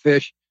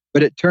goldfish,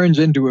 but it turns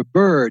into a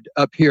bird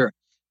up here.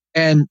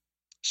 And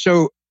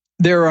so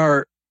there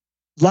are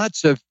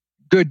lots of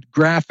good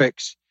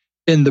graphics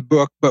in the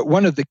book, but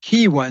one of the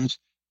key ones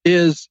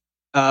is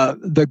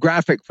the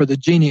graphic for the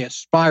genius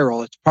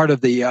spiral. It's part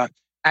of the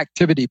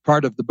activity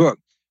part of the book.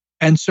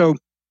 And so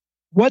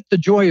what The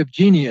Joy of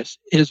Genius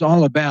is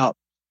all about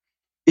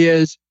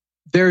is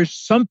there's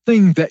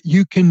something that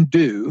you can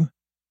do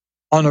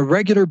on a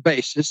regular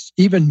basis,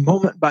 even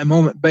moment by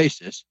moment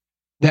basis,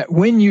 that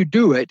when you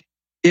do it,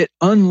 it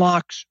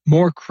unlocks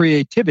more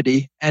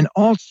creativity and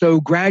also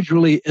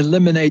gradually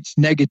eliminates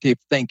negative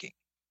thinking.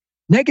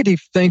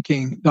 Negative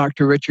thinking,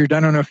 Dr. Richard, I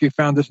don't know if you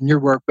found this in your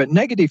work, but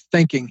negative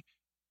thinking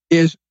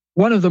is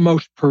one of the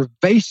most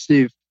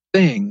pervasive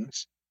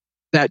things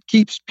that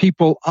keeps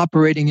people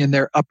operating in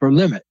their upper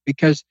limit,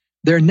 because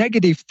their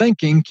negative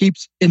thinking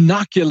keeps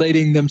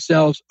inoculating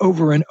themselves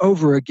over and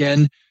over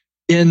again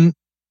in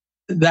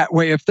that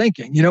way of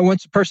thinking.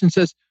 Once a person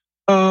says,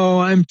 "Oh,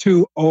 I'm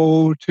too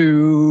old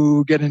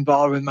to get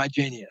involved with my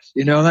genius,"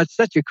 that's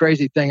such a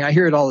crazy thing. I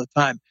hear it all the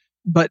time.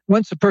 But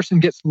once a person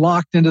gets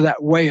locked into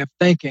that way of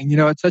thinking,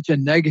 it's such a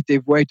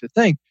negative way to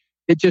think,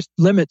 it just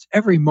limits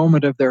every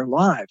moment of their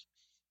lives.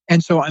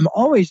 And so I'm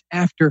always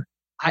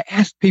I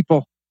ask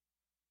people,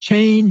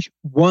 change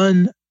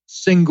one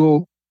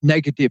single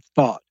negative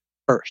thought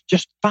first.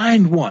 Just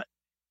find one.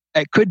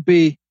 It could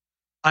be,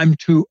 "I'm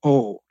too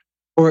old,"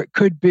 or it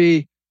could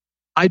be,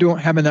 "I don't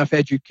have enough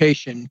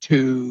education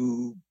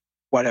to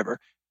whatever."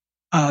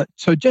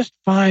 So just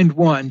find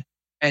one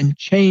and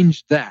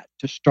change that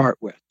to start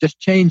with. Just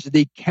change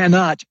the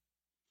cannot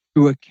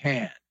to a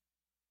can.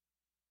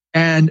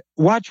 And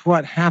watch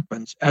what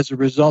happens as a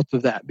result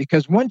of that.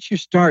 Because once you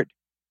start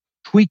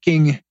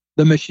tweaking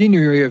the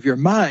machinery of your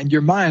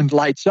mind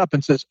lights up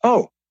and says,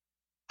 "Oh,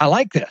 I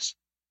like this."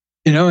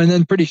 And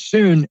then pretty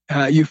soon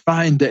you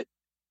find that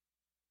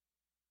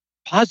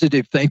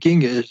positive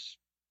thinking is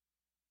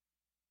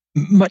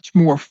much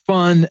more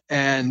fun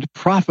and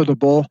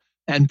profitable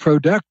and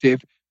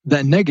productive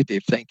than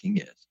negative thinking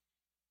is.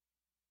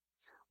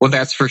 Well,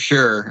 that's for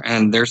sure.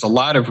 And there's a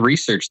lot of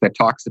research that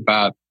talks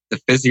about the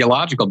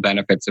physiological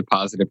benefits of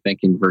positive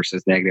thinking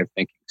versus negative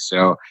thinking.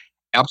 So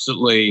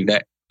absolutely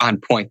that on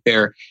point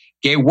there.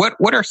 Gay, what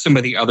are some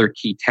of the other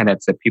key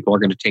tenets that people are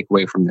going to take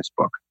away from this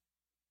book?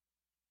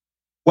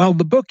 Well,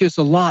 the book is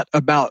a lot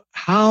about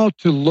how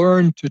to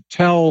learn to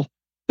tell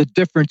the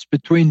difference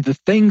between the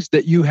things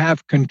that you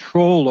have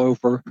control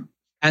over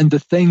and the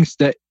things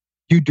that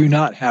you do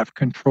not have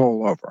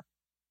control over.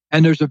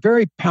 And there's a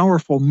very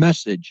powerful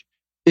message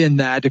in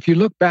that. If you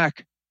look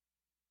back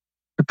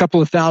a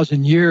couple of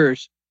thousand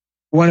years,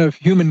 one of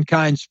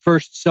humankind's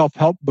first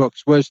self-help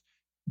books was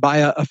by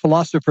a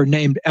philosopher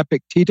named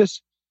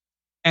Epictetus.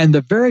 And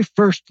the very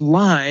first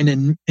line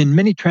in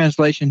many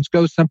translations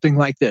goes something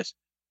like this: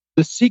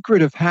 "The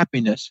secret of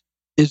happiness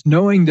is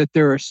knowing that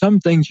there are some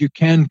things you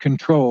can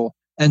control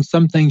and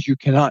some things you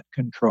cannot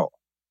control."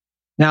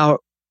 Now,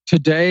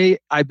 today,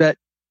 I bet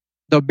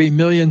there'll be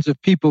millions of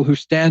people who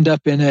stand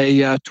up in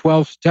a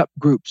 12-step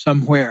group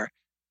somewhere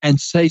and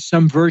say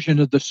some version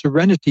of the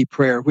Serenity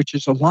Prayer, which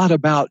is a lot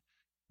about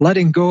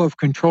letting go of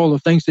control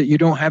of things that you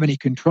don't have any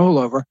control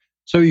over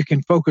so you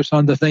can focus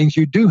on the things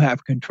you do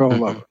have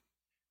control over.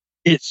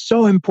 It's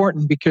so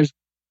important because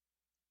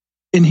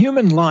in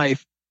human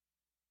life,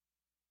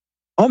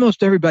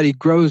 almost everybody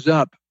grows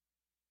up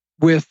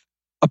with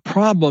a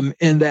problem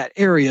in that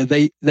area.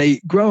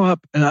 They grow up,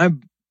 and I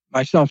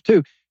myself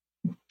too,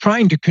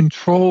 trying to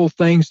control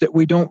things that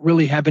we don't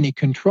really have any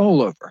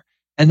control over.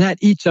 And that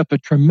eats up a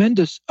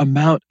tremendous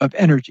amount of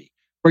energy.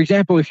 For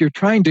example, if you're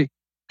trying to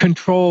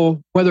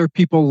control whether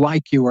people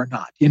like you or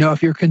not,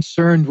 if you're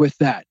concerned with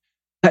that,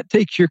 that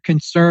takes your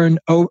concern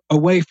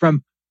away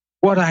from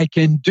what I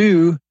can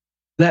do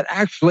that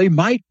actually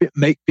might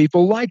make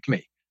people like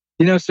me.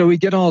 So we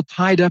get all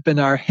tied up in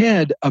our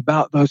head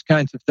about those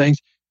kinds of things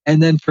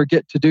and then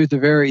forget to do the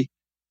very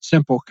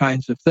simple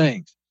kinds of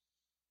things.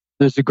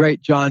 There's a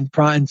great John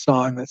Prine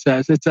song that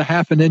says, "It's a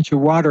half an inch of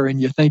water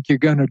and you think you're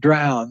going to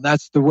drown.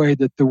 That's the way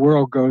that the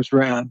world goes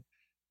round."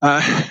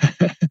 Uh,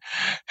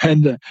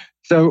 and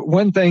so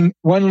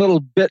one little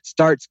bit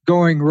starts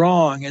going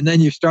wrong, and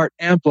then you start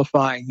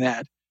amplifying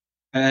that.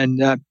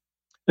 And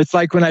it's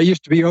like when I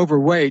used to be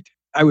overweight.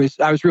 I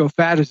was real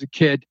fat as a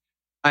kid.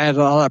 I had a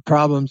lot of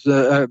problems.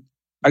 I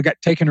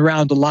got taken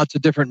around to lots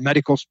of different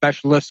medical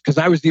specialists because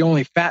I was the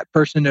only fat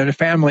person in a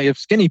family of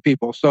skinny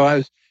people. So I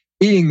was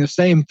eating the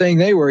same thing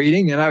they were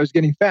eating, and I was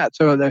getting fat.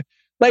 So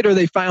later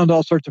they found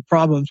all sorts of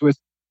problems with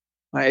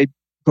my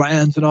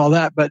glands and all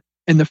that. But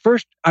in the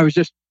first, I was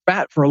just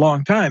fat for a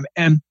long time.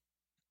 And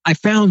I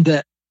found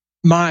that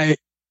my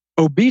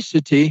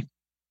obesity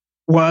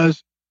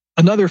was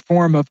another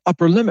form of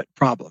upper limit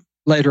problem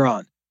later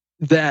on,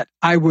 that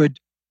I would,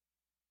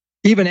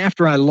 even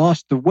after I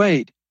lost the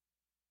weight,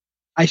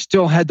 I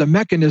still had the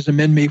mechanism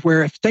in me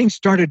where if things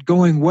started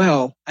going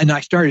well and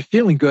I started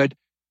feeling good,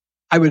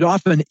 I would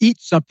often eat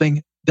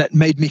something that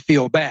made me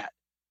feel bad.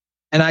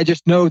 And I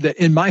just know that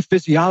in my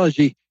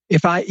physiology,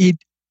 if I eat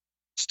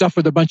stuff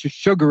with a bunch of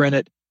sugar in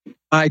it,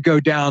 I go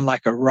down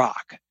like a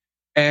rock.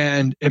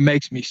 And it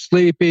makes me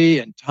sleepy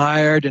and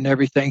tired and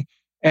everything.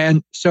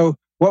 And so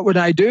what would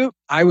I do?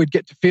 I would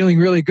get to feeling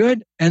really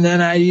good, and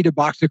then I'd eat a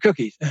box of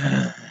cookies.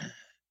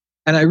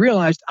 And I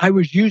realized I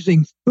was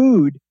using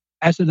food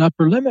as an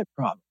upper limit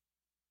problem.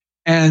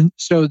 And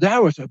so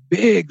that was a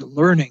big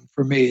learning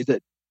for me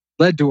that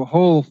led to a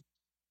whole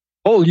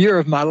year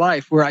of my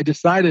life where I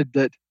decided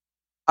that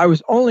I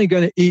was only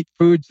going to eat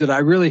foods that I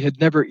really had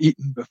never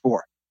eaten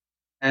before.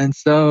 And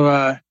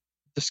so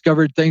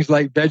discovered things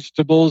like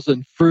vegetables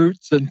and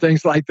fruits and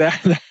things like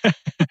that.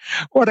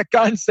 What a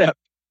concept.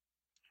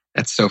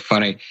 That's so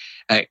funny.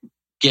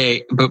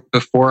 Gay, but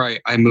before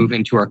I move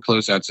into our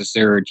closeouts,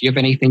 do you have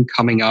anything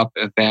coming up,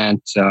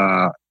 event,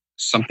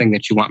 something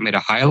that you want me to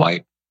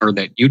highlight or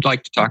that you'd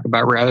like to talk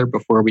about rather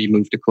before we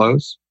move to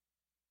close?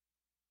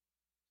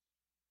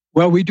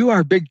 Well, we do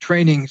our big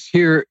trainings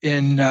here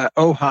in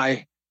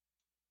Ojai,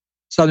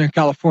 Southern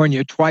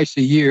California, twice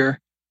a year.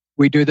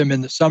 We do them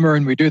in the summer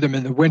and we do them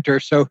in the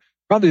winter. So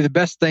probably the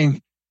best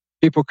thing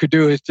people could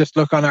do is just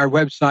look on our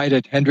website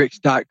at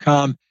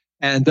hendricks.com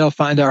and they'll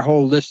find our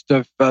whole list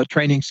of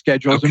training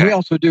schedules. Okay. And we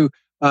also do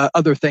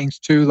other things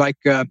too, like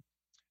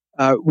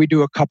we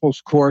do a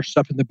couples course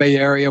up in the Bay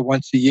Area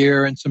once a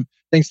year and some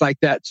things like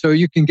that. So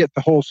you can get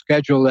the whole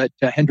schedule at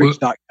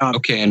hendricks.com.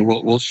 Okay, and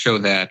we'll show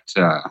that.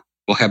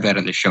 We'll have that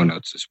in the show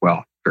notes as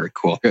well. Very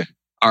cool. Good.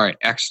 All right,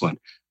 excellent.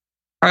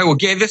 All right, well,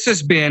 Gay, this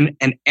has been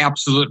an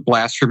absolute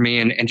blast for me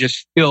and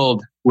just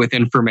filled with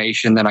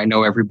information that I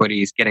know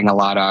everybody is getting a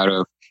lot out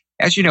of.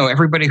 As you know,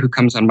 everybody who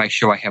comes on my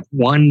show, I have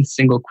one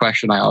single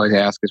question I always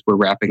ask as we're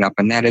wrapping up,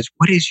 and that is,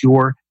 what is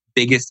your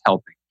biggest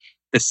helping?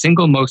 The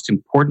single most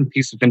important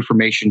piece of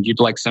information you'd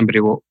like somebody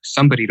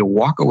to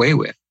walk away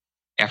with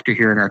after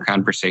hearing our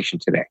conversation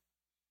today?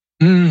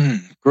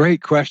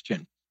 Great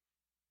question.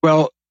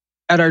 Well,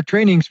 at our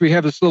trainings, we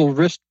have this little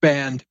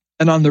wristband,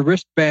 and on the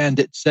wristband,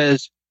 it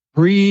says,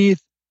 breathe,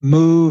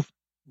 move,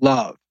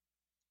 love.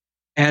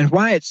 And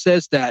why it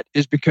says that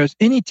is because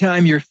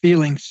anytime you're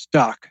feeling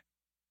stuck,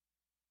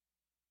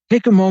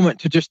 take a moment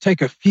to just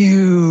take a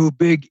few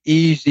big,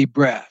 easy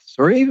breaths.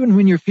 Or even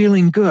when you're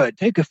feeling good,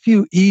 take a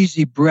few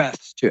easy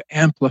breaths to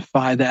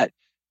amplify that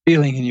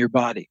feeling in your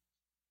body.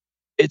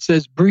 It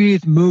says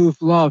breathe,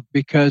 move, love,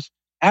 because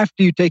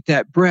after you take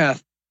that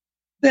breath,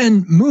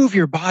 then move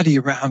your body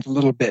around a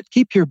little bit.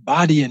 Keep your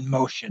body in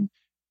motion.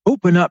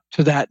 Open up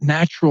to that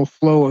natural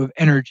flow of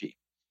energy.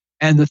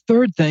 And the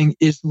third thing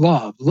is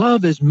love.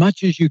 Love as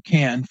much as you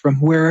can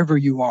from wherever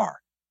you are.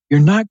 You're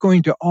not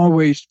going to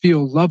always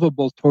feel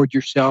lovable toward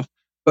yourself,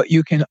 but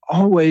you can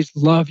always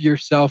love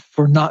yourself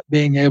for not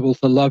being able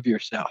to love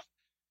yourself.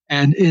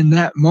 And in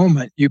that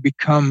moment, you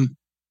become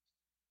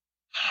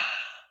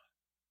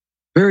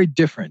very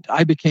different.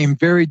 I became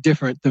very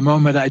different the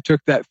moment I took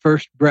that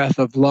first breath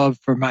of love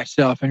for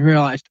myself and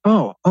realized,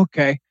 oh,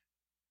 okay,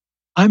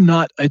 I'm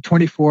not a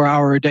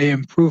 24-hour-a-day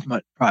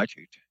improvement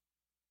project,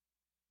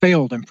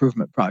 failed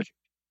improvement project.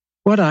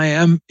 What I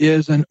am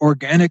is an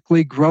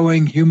organically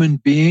growing human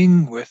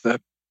being with a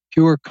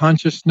pure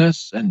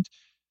consciousness and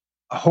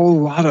a whole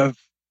lot of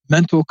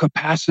mental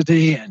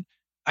capacity. And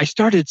I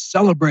started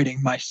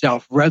celebrating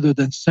myself rather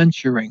than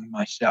censuring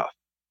myself.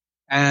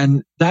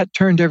 And that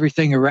turned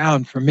everything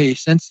around for me.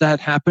 Since that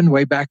happened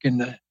way back in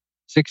the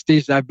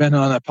 60s, I've been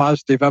on a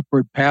positive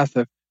upward path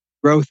of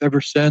growth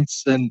ever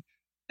since. And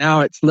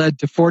now it's led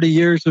to 40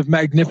 years of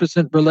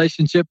magnificent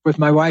relationship with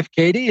my wife,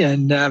 Katie,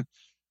 and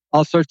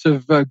all sorts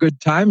of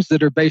good times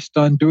that are based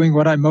on doing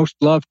what I most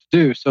love to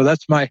do. So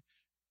that's my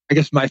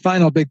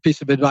final big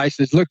piece of advice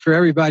is look for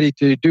everybody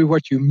to do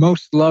what you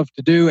most love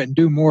to do and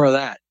do more of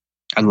that.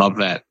 I love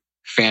that.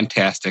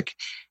 Fantastic.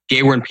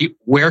 Gay,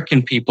 where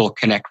can people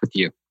connect with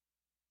you?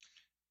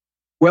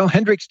 Well,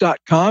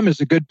 Hendricks.com is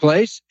a good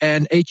place,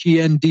 and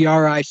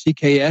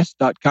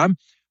HENDRICKS.com.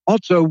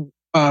 Also,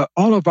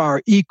 all of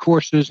our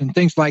e-courses and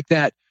things like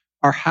that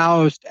are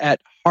housed at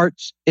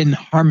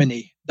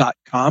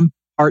heartsinharmony.com,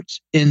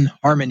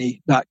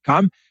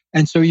 heartsinharmony.com.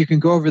 And so you can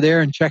go over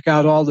there and check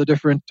out all the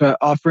different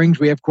offerings.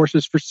 We have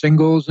courses for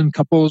singles and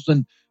couples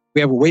and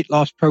We have a weight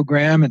loss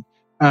program.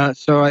 And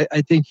so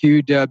I think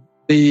you'd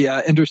be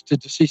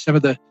interested to see some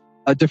of the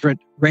different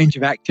range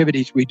of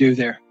activities we do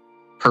there.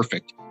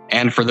 Perfect.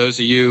 And for those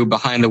of you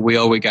behind the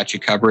wheel, we got you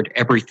covered.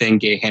 Everything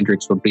Gay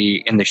Hendricks will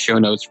be in the show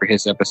notes for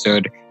his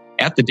episode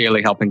at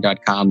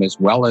thedailyhelping.com, as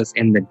well as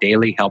in the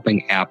Daily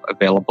Helping app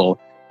available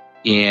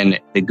in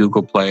the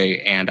Google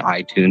Play and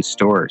iTunes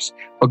stores.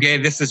 Okay,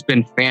 this has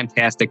been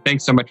fantastic.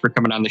 Thanks so much for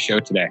coming on the show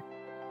today.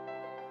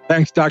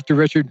 Thanks, Dr.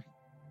 Richard.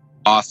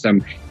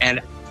 Awesome. And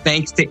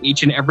thanks to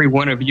each and every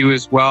one of you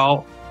as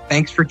well.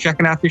 Thanks for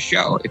checking out the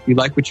show. If you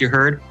like what you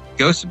heard,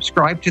 go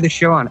subscribe to the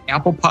show on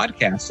Apple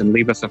Podcasts and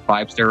leave us a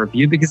 5-star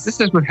review, because this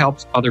is what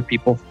helps other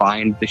people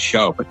find the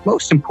show. But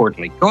most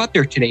importantly, go out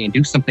there today and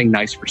do something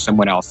nice for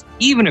someone else,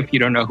 even if you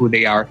don't know who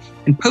they are,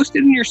 and post it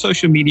in your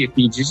social media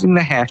feeds using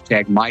the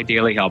hashtag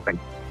MyDailyHelping,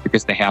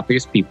 because the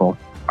happiest people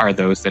are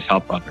those that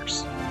help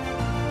others.